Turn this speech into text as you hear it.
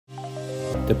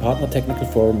The Partner Technical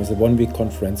Forum is a one-week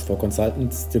conference for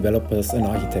consultants, developers and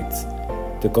architects.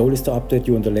 The goal is to update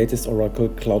you on the latest Oracle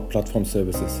Cloud Platform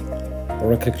services.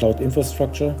 Oracle Cloud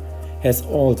Infrastructure has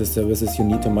all the services you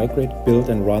need to migrate, build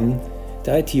and run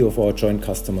the IT of our joint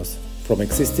customers, from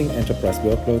existing enterprise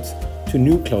workloads to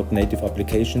new cloud-native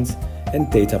applications and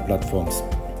data platforms.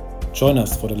 Join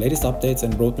us for the latest updates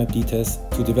and roadmap details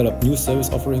to develop new service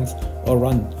offerings or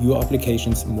run your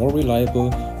applications more reliable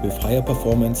with higher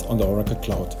performance on the Oracle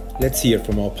Cloud. Let's hear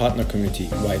from our partner community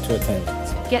why to attend.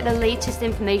 Get the latest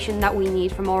information that we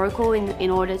need from Oracle in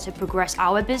order to progress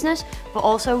our business, but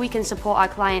also we can support our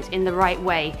clients in the right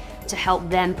way to help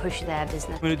them push their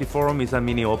business. Community Forum is a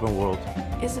mini open world.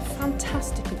 It's a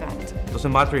fantastic event.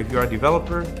 Doesn't matter if you're a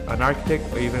developer, an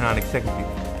architect, or even an executive.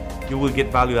 You will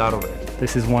get value out of it.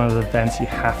 This is one of the events you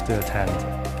have to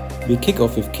attend. We kick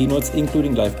off with keynotes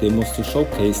including live demos to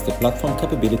showcase the platform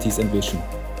capabilities and vision.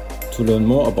 To learn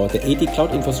more about the 80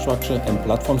 cloud infrastructure and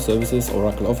platform services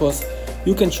Oracle offers,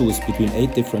 you can choose between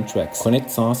 8 different tracks. Connect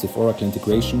SaaS with Oracle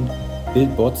integration,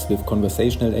 build bots with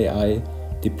conversational AI,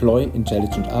 deploy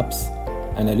intelligent apps,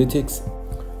 analytics,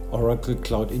 Oracle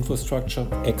Cloud Infrastructure,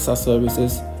 EXA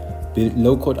services, build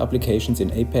low-code applications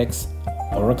in Apex,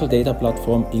 Oracle Data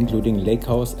Platform including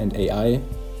Lakehouse and AI,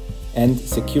 and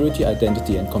security,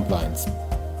 identity and compliance.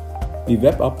 We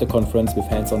wrap up the conference with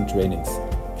hands-on trainings.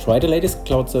 Try the latest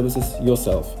cloud services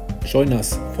yourself. Join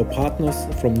us for partners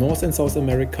from North and South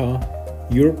America,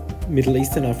 Europe, Middle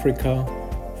East and Africa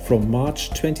from March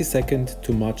 22nd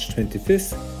to March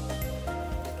 25th,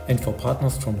 and for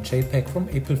partners from JPEG from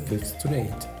April 5th to the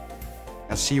 8th.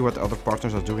 I see what other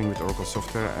partners are doing with Oracle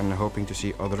software and hoping to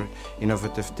see other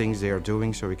innovative things they are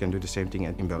doing so we can do the same thing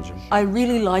in Belgium. I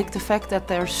really like the fact that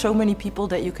there are so many people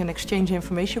that you can exchange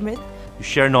information with. You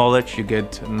share knowledge. You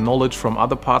get knowledge from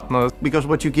other partners. Because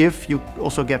what you give, you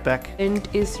also get back. And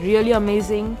it's really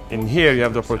amazing. In here you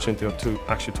have the opportunity to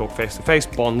actually talk face-to-face,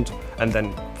 bond, and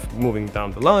then moving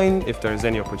down the line, if there's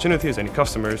any opportunities, any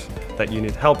customers that you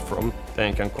need help from, then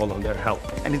you can call on their help.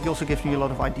 And it also gives me a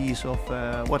lot of ideas of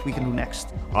what we can do next.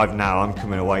 I'm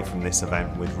coming away from this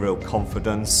event with real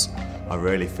confidence. I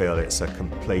really feel it's a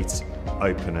complete,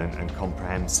 open and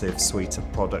comprehensive suite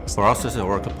of products. For us as an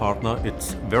Oracle partner,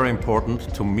 it's very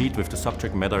important to meet with the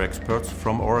subject matter experts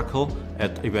from Oracle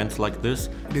at events like this.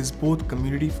 It is both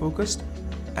community focused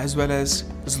as well as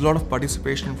there's a lot of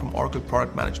participation from Oracle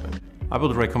product management. I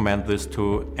would recommend this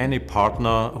to any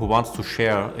partner who wants to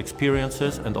share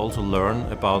experiences and also learn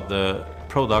about the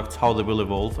products, how they will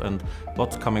evolve and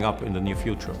what's coming up in the near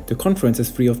future. The conference is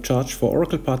free of charge for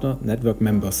Oracle Partner Network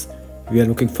members. We are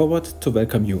looking forward to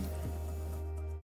welcome you.